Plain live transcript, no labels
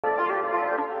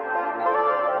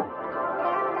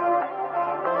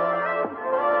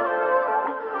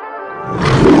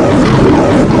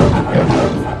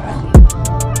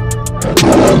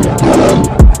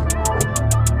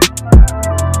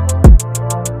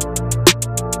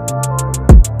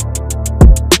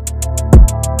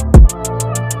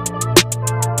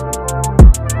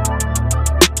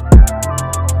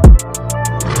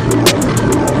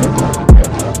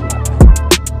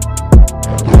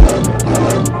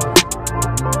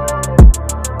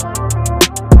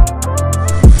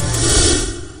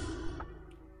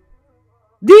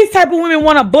type of women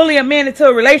want to bully a man into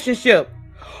a relationship.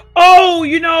 Oh,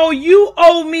 you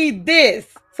owe me this,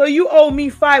 so you owe me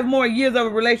 5 more years of a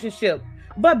relationship.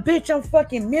 But bitch, I'm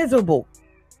fucking miserable.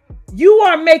 You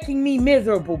are making me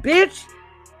miserable, bitch.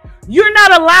 You're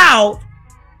not allowed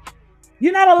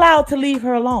to leave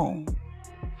her alone.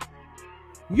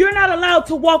 You're not allowed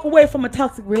to walk away from a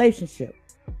toxic relationship.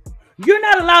 You're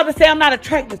not allowed to say, I'm not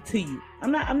attracted to you.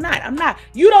 I'm not.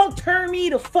 You don't turn me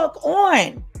the fuck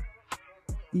on.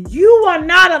 You are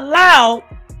not allowed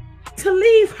to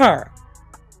leave her.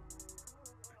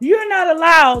 You're not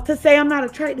allowed to say, I'm not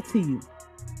attracted to you.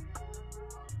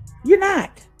 You're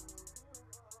not.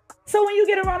 So when you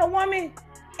get around a woman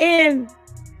and,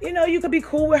 you could be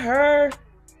cool with her.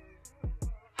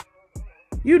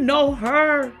 You know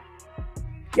her.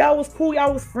 Y'all was cool.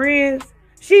 Y'all was friends.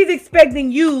 She's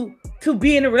expecting you to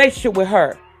be in a relationship with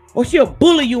her. Or she'll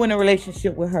bully you in a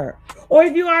relationship with her. Or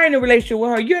if you are in a relationship with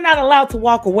her, you're not allowed to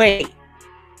walk away.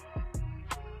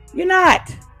 You're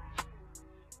not.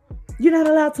 You're not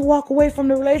allowed to walk away from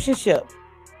the relationship.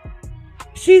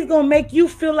 She's going to make you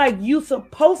feel like you're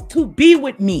supposed to be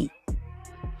with me.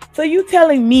 So you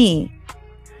telling me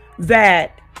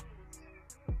that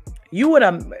you with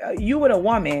a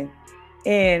woman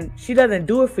and she doesn't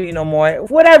do it for you no more,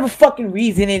 whatever fucking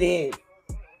reason it is.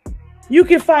 You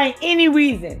can find any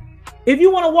reason. If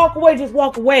you want to walk away, just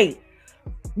walk away.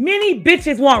 Many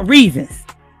bitches want reasons.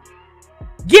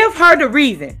 Give her the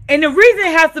reason. And the reason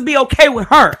has to be okay with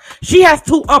her. She has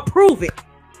to approve it.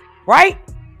 Right?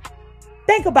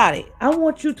 Think about it. I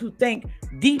want you to think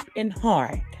deep and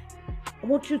hard. I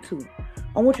want you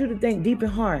to think deep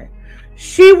and hard.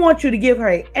 She wants you to give her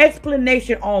an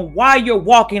explanation on why you're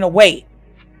walking away.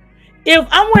 If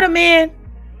I'm with a man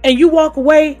and you walk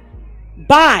away,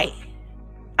 bye.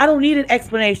 I don't need an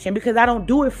explanation because I don't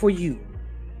do it for you.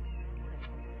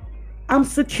 I'm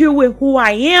secure with who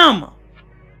I am.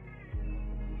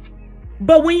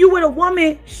 But when you're with a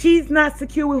woman, she's not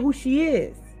secure with who she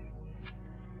is.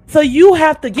 So you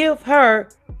have to give her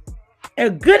a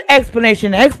good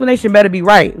explanation. The explanation better be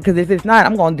right, because if it's not,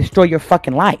 I'm going to destroy your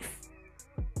fucking life.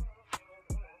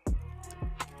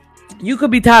 You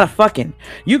could be tired of fucking.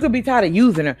 You could be tired of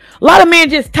using her. A lot of men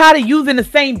just tired of using the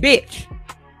same bitch.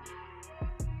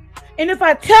 And if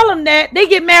I tell them that, they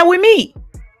get mad with me.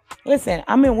 Listen,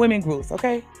 I'm in women groups,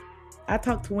 okay? I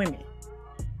talk to women.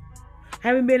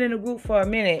 Haven't been in a group for a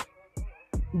minute,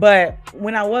 but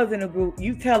when I was in a group,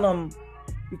 you tell him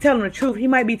the truth. He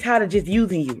might be tired of just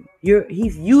using you.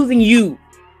 He's using you.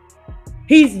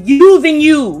 He's using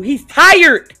you. He's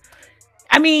tired.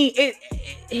 I mean,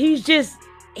 he's just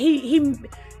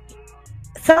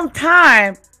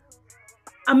sometimes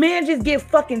a man just get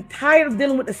fucking tired of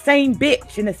dealing with the same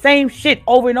bitch and the same shit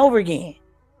over and over again.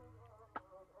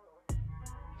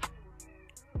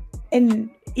 And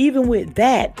even with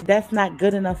that, that's not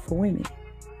good enough for women.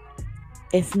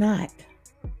 It's not.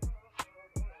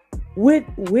 With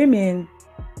women,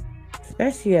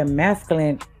 especially a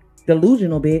masculine,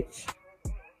 delusional bitch,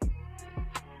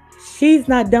 she's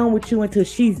not done with you until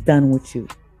she's done with you.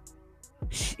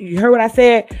 You heard what I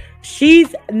said?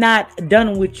 She's not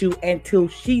done with you until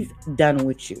she's done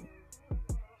with you.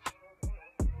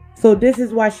 So this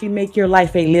is why she make your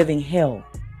life a living hell.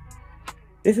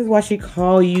 This is why she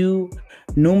call you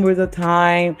numerous of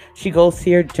times. She goes to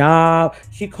your job.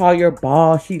 She call your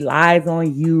boss. She lies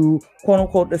on you. Quote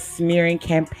unquote, the smearing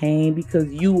campaign,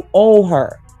 because you owe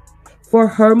her for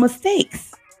her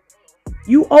mistakes.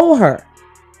 You owe her.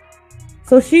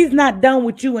 So she's not done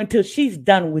with you until she's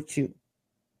done with you.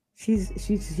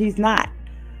 She's not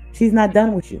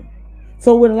done with you.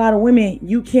 So with a lot of women,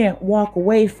 you can't walk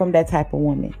away from that type of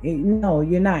woman. No,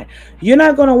 you're not. You're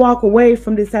not going to walk away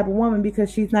from this type of woman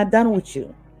because she's not done with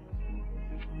you.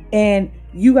 And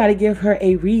you got to give her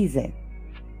a reason.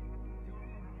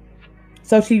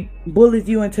 So she bullies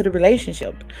you into the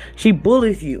relationship. She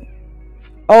bullies you.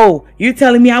 Oh, you're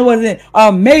telling me I wasn't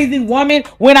an amazing woman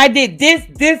when I did this.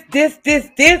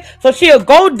 So she'll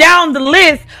go down the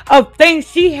list of things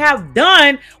she have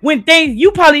done when things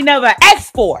you probably never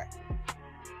asked for.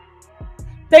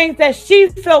 Things that she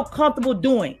felt comfortable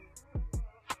doing.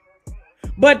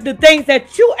 But the things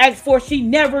that you asked for, she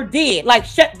never did. Like,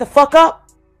 shut the fuck up,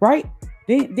 right?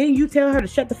 Didn't you tell her to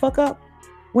shut the fuck up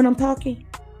when I'm talking?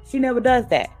 She never does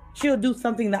that. She'll do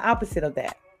something the opposite of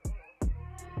that.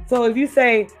 So if you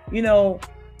say,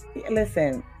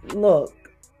 listen, look,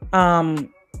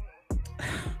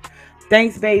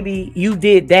 thanks, baby. You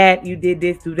did that. You did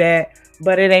this, do that.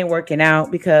 But it ain't working out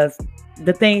because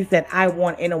the things that I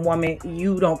want in a woman,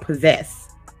 you don't possess.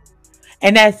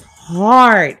 And that's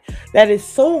hard. That is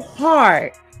so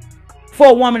hard for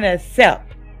a woman to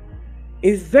accept.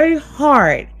 It's very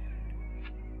hard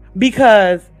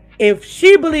because if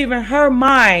she believes in her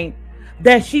mind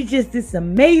that she's just this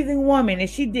amazing woman and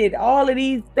she did all of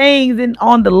these things and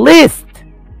on the list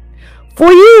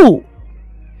for you,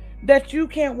 that you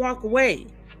can't walk away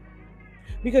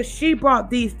because she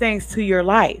brought these things to your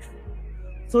life.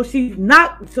 So she's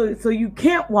not, so you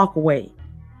can't walk away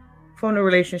from the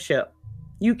relationship.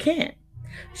 You can't.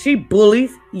 She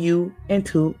bullies you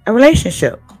into a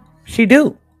relationship. She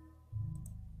do.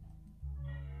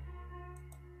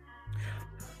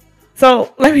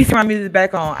 So let me turn my music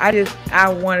back on. I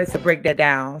wanted to break that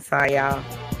down. Sorry, y'all.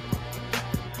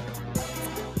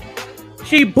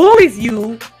 She bullies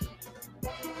you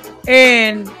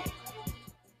into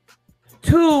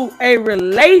a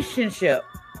relationship.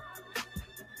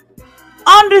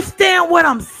 Understand what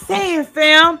I'm saying,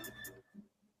 fam.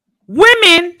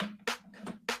 Women,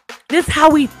 this is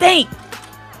how we think.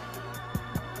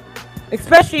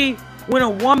 Especially when a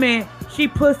woman, she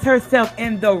puts herself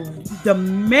in the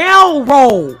male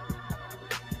role.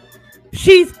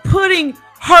 She's putting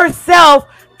herself,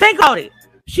 think about it.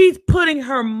 She's putting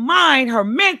her mind, her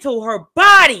mental, her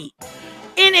body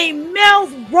in a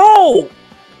male's role.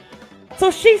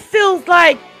 So she feels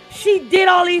like she did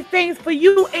all these things for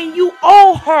you and you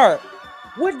owe her.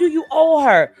 What do you owe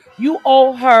her? You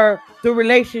owe her the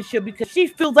relationship because she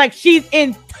feels like she's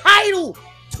entitled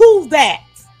to that.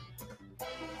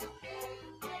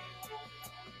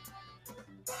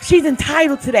 She's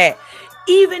entitled to that.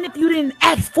 Even if you didn't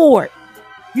ask for it.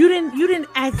 You didn't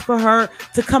ask for her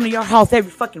to come to your house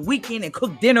every fucking weekend and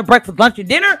cook dinner, breakfast, lunch, and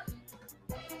dinner.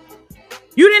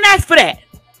 You didn't ask for that.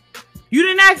 You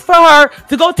didn't ask for her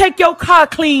to go take your car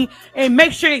clean and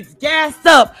make sure it's gassed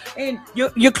up and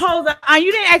your clothes are on.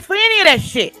 You didn't ask for any of that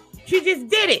shit. She just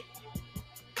did it.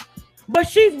 But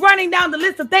she's running down the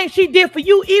list of things she did for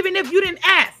you even if you didn't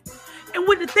ask. And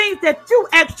with the things that you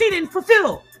asked, she didn't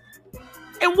fulfill.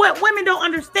 And what women don't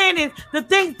understand is the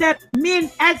things that men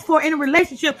ask for in a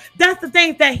relationship, that's the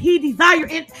things that he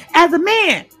desires in as a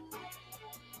man.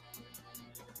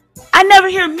 I never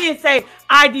hear men say,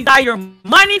 I desire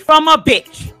money from a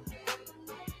bitch.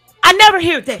 I never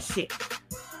hear that shit.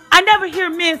 I never hear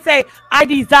men say, I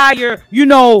desire,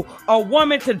 a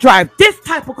woman to drive this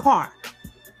type of car.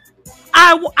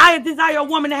 I desire a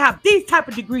woman to have these type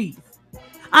of degrees.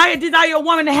 I desire a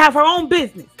woman to have her own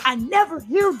business. I never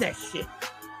hear that shit.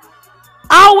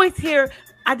 I always hear,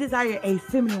 I desire a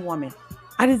feminine woman.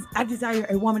 I desire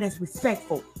a woman that's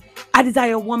respectful. I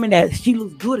desire a woman that she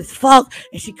looks good as fuck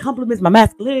and she compliments my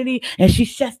masculinity and she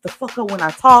shuts the fuck up when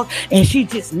I talk and she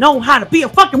just know how to be a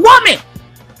fucking woman.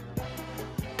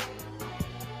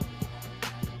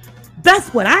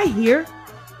 That's what I hear.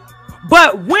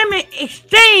 But women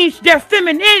exchange their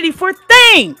femininity for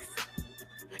things.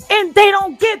 And they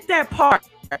don't get that part.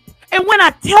 And when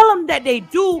I tell them that they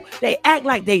do, they act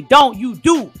like they don't. You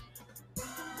do.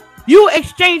 You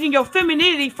exchanging your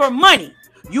femininity for money.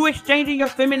 You exchanging your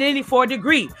femininity for a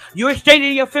degree. You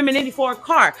exchanging your femininity for a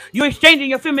car. You exchanging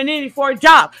your femininity for a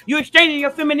job. You exchanging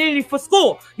your femininity for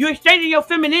school. You exchanging your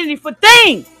femininity for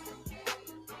things.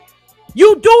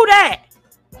 You do that.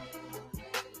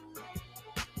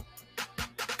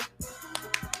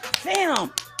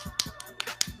 Damn.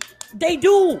 They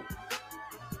do.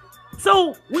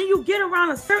 So when you get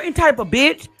around a certain type of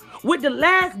bitch, with the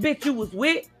last bitch you was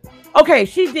with, okay,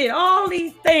 she did all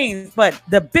these things, but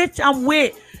the bitch I'm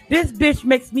with, this bitch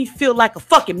makes me feel like a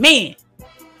fucking man.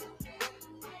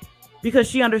 Because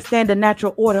she understands the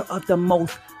natural order of the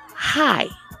Most High.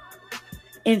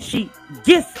 And she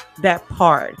gets that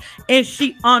part. And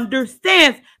she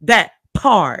understands that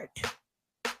part.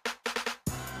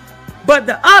 But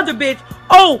the other bitch,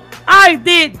 oh, I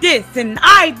did this and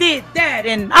I did that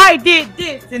and I did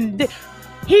this and this.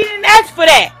 He didn't ask for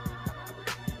that.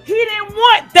 He didn't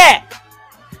want that.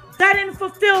 That didn't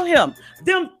fulfill him.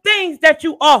 Them things that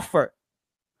you offered.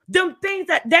 Them things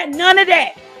that none of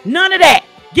that. None of that.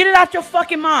 Get it out your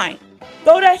fucking mind.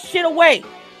 Throw that shit away.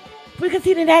 Because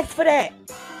he didn't ask for that.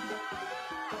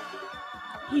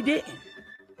 He didn't.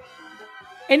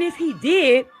 And if he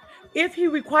did, if he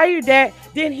required that,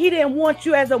 then he didn't want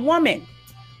you as a woman.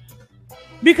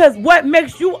 Because what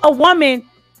makes you a woman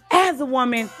as a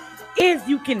woman is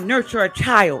you can nurture a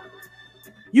child.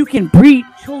 You can breed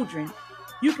children.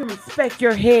 You can respect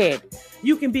your head.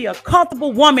 You can be a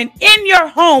comfortable woman in your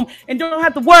home and don't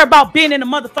have to worry about being in the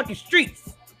motherfucking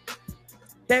streets.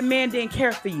 That man didn't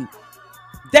care for you.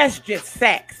 That's just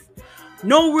facts.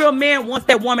 No real man wants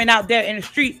that woman out there in the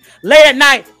streets late at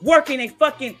night working a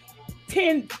fucking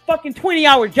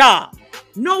 20-hour job.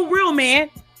 No real man.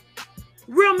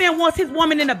 Real man wants his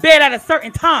woman in the bed at a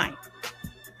certain time.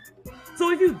 So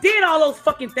if you did all those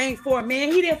fucking things for a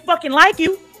man, he didn't fucking like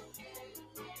you.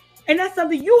 And that's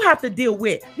something you have to deal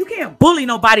with. You can't bully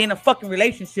nobody in a fucking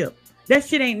relationship. That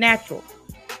shit ain't natural.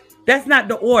 That's not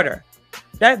the order.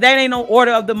 That ain't no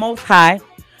order of the Most High.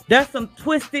 That's some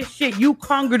twisted shit you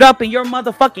conjured up in your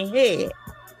motherfucking head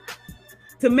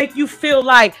to make you feel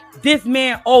like this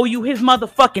man owe you his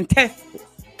motherfucking testicles.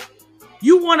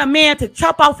 You want a man to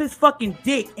chop off his fucking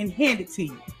dick and hand it to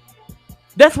you.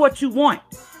 That's what you want.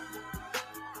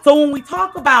 So when we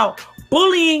talk about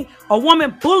bullying, a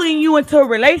woman bullying you into a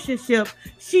relationship,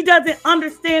 she doesn't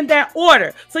understand that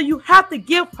order. So you have to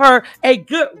give her a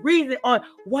good reason on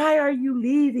why are you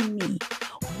leaving me?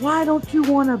 Why don't you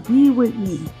want to be with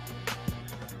me?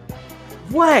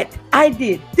 What? I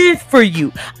did this for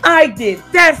you. I did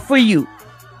that for you.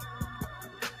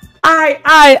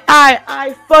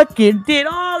 I fucking did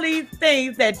all these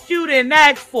things that you didn't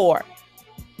ask for.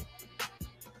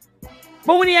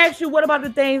 But when he asks you, what about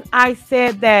the things I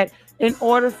said that in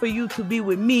order for you to be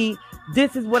with me,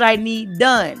 this is what I need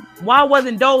done? Why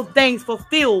wasn't those things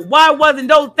fulfilled? Why wasn't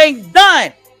those things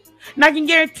done? And I can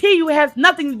guarantee you it has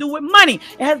nothing to do with money.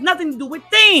 It has nothing to do with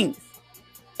things.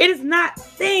 It is not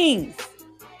things.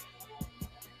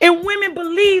 And women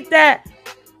believe that,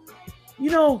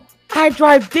 you know, I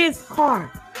drive this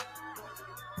car.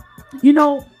 You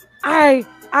know, I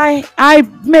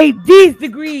made these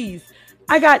degrees.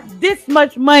 I got this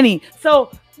much money.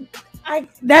 So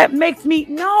that makes me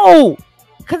no.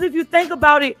 Because if you think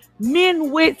about it,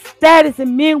 men with status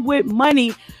and men with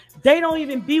money, they don't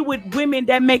even be with women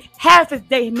that make half as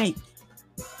they make.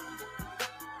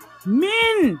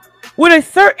 Men with a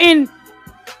certain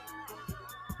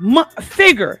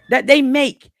figure that they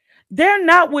make, they're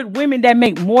not with women that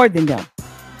make more than them.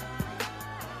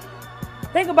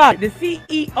 Think about it. The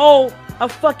CEO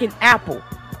of fucking Apple,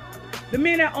 the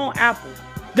men that own Apple,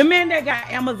 the men that got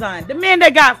Amazon, the men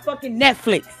that got fucking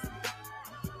Netflix,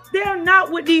 they're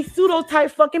not with these pseudo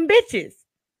type fucking bitches.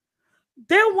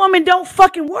 Their woman don't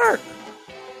fucking work.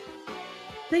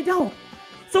 They don't.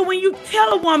 So when you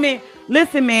tell a woman,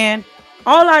 listen, man,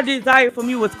 all I desire from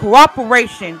you is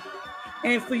cooperation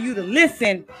and for you to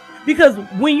listen. Because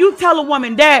when you tell a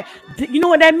woman that, you know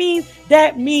what that means?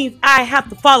 That means I have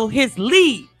to follow his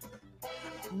lead.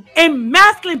 And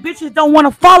masculine bitches don't want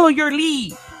to follow your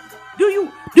lead. Do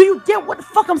you get what the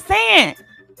fuck I'm saying?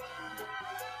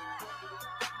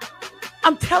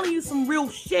 I'm telling you some real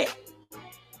shit.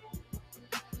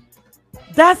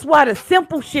 That's why the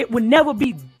simple shit would never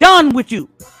be done with you.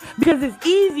 Because it's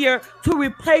easier to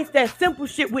replace that simple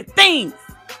shit with things.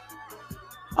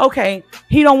 Okay,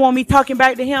 he don't want me talking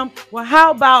back to him. Well,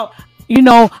 how about, you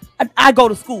know, I go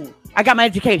to school. I got my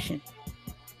education.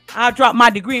 I'll drop my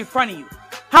degree in front of you.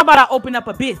 How about I open up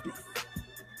a business?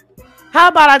 How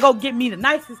about I go get me the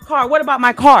nicest car? What about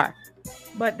my car?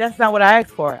 But that's not what I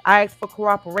asked for. I asked for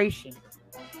cooperation.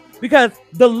 Because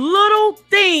the little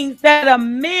things that a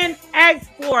man asks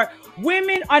for,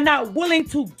 women are not willing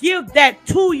to give that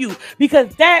to you.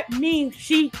 Because that means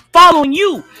she's following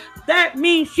you. That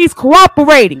means she's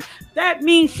cooperating. That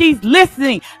means she's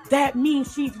listening. That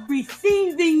means she's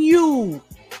receiving you.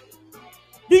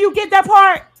 Do you get that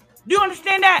part? Do you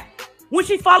understand that? When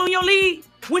she's following your lead,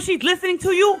 when she's listening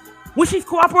to you, when she's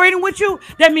cooperating with you,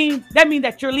 that means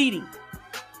that you're leading.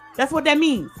 That's what that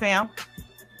means, fam.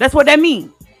 That's what that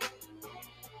means.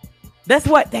 That's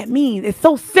what that means. It's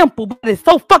so simple, but it's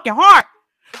so fucking hard.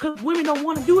 Because women don't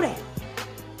want to do that.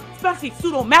 Especially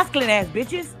pseudo-masculine ass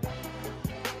bitches.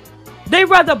 They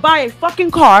rather buy a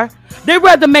fucking car. They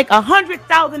rather make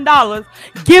 $100,000,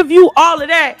 give you all of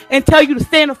that, and tell you to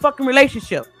stay in a fucking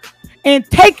relationship. And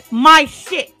take my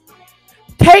shit.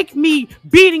 Take me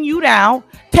beating you down.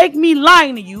 Take me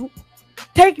lying to you.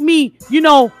 Take me, you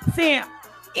know, saying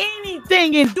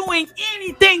anything and doing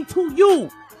anything to you.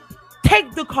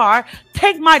 Take the car.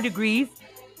 Take my degrees.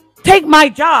 Take my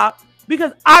job.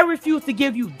 Because I refuse to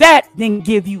give you that than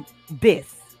give you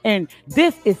this. And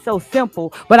this is so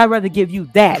simple, but I'd rather give you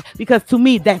that. Because to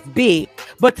me, that's big.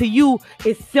 But to you,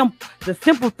 it's simple. The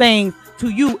simple things to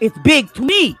you, it's big to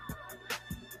me.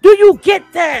 Do you get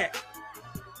that?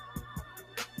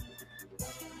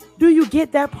 Do you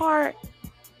get that part?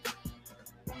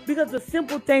 Because the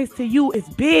simple things to you is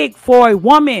big for a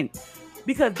woman.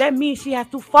 Because that means she has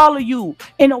to follow you.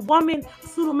 And a woman,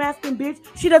 pseudo-masculine bitch,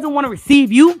 she doesn't want to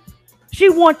receive you. She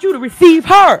wants you to receive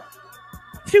her.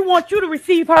 She wants you to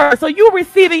receive her. So you're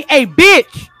receiving a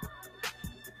bitch.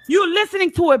 You're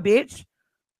listening to a bitch.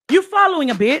 You're following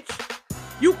a bitch.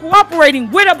 You're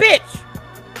cooperating with a bitch.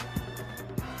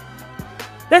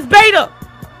 That's beta.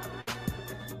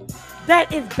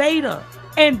 That is beta.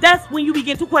 And that's when you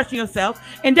begin to question yourself.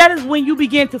 And that is when you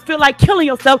begin to feel like killing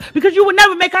yourself because you will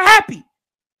never make her happy.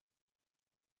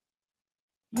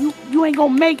 You ain't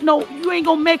gonna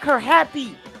make her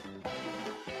happy.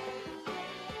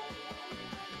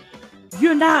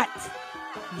 You're not.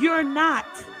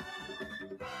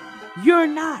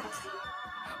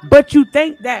 But you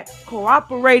think that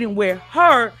cooperating with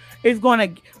her is gonna,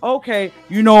 okay,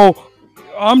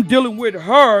 I'm dealing with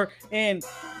her, and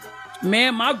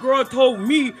man, my girl told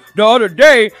me the other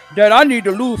day that I need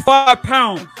to lose 5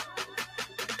 pounds.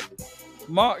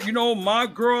 My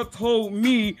girl told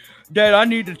me that I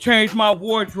need to change my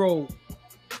wardrobe.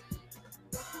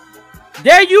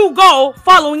 There you go,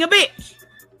 following a bitch.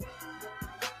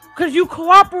 Because you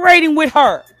cooperating with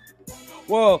her.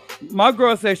 Well, my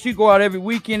girl said she go out every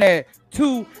weekend at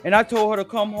 2, and I told her to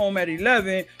come home at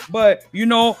 11. But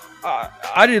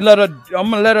I didn't let her. I'm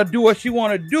gonna let her do what she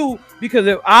want to do because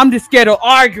if I'm just scared of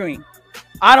arguing.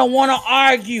 I don't want to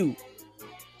argue.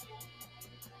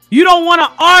 You don't want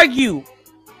to argue.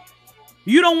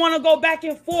 You don't want to go back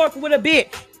and forth with a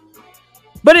bitch.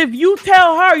 But if you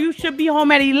tell her you should be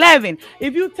home at 11,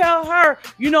 if you tell her,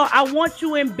 I want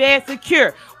you in bed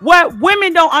secure. What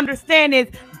women don't understand is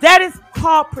that is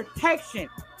called protection.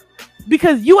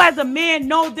 Because you as a man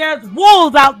know there's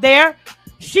wolves out there.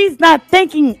 She's not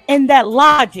thinking in that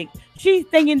logic. She's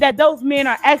thinking that those men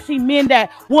are actually men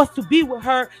that wants to be with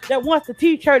her, that wants to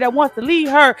teach her, that wants to lead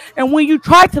her. And when you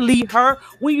try to lead her,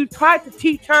 when you try to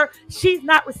teach her, she's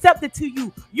not receptive to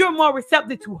you. You're more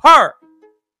receptive to her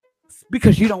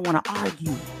because you don't want to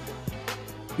argue.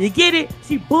 You get it?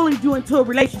 She bullied you into a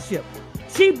relationship.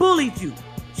 She bullied you.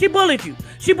 She bullied you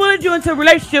into a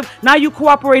relationship. Now you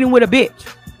cooperating with a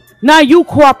bitch. Now you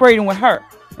cooperating with her.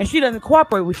 And she doesn't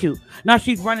cooperate with you. Now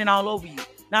she's running all over you.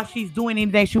 Now she's doing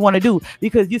anything she want to do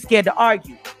because you're scared to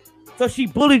argue. So she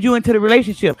bullied you into the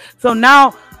relationship. So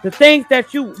now the things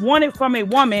that you wanted from a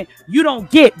woman, you don't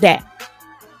get that.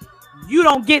 You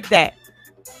don't get that.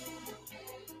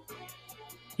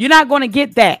 You're not going to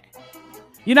get that.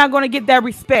 You're not going to get that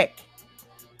respect.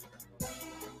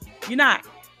 You're not.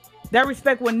 That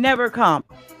respect will never come.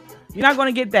 You're not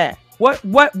going to get that. What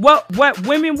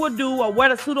women will do, or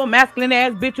what a pseudo masculine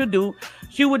ass bitch will do,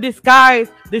 she will disguise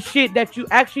the shit that you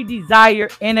actually desire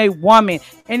in a woman.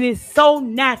 And it's so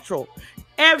natural.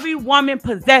 Every woman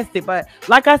possessed it. But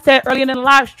like I said earlier in the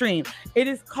live stream, it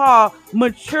is called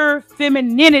mature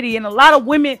femininity. And a lot of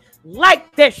women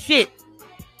like that shit.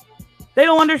 They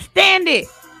don't understand it.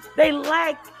 They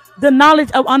lack the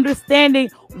knowledge of understanding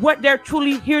what they're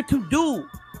truly here to do.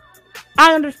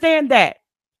 I understand that.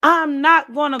 I'm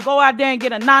not going to go out there and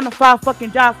get a 9-to-5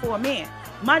 fucking job for a man.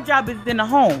 My job is in the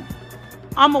home.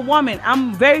 I'm a woman.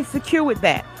 I'm very secure with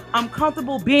that. I'm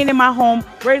comfortable being in my home,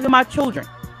 raising my children.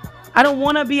 I don't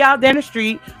want to be out there in the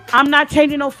street. I'm not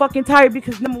changing no fucking tire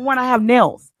because, number one, I have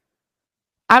nails.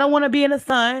 I don't want to be in the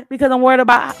sun because I'm worried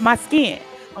about my skin.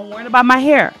 I'm worried about my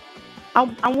hair.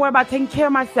 I'm worried about taking care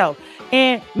of myself.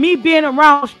 And me being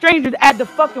around strangers at the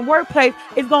fucking workplace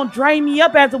is going to drain me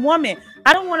up as a woman.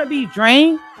 I don't want to be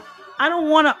drained. I don't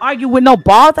want to argue with no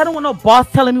boss. I don't want no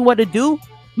boss telling me what to do.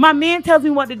 My man tells me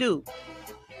what to do.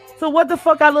 So what the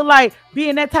fuck I look like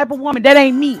being that type of woman? That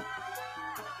ain't me.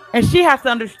 And she has to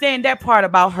understand that part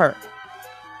about her.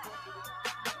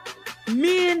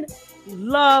 Men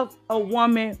love a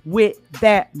woman with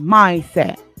that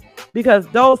mindset. Because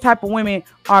those type of women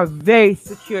are very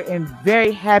secure and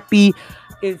very happy.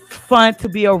 It's fun to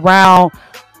be around.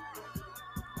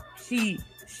 She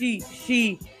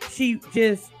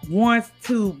just wants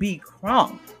to be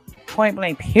crunk. Point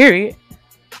blank, period.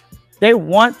 They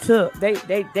want to,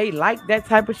 they like that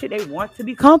type of shit. They want to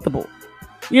be comfortable.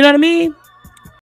 You know what I mean?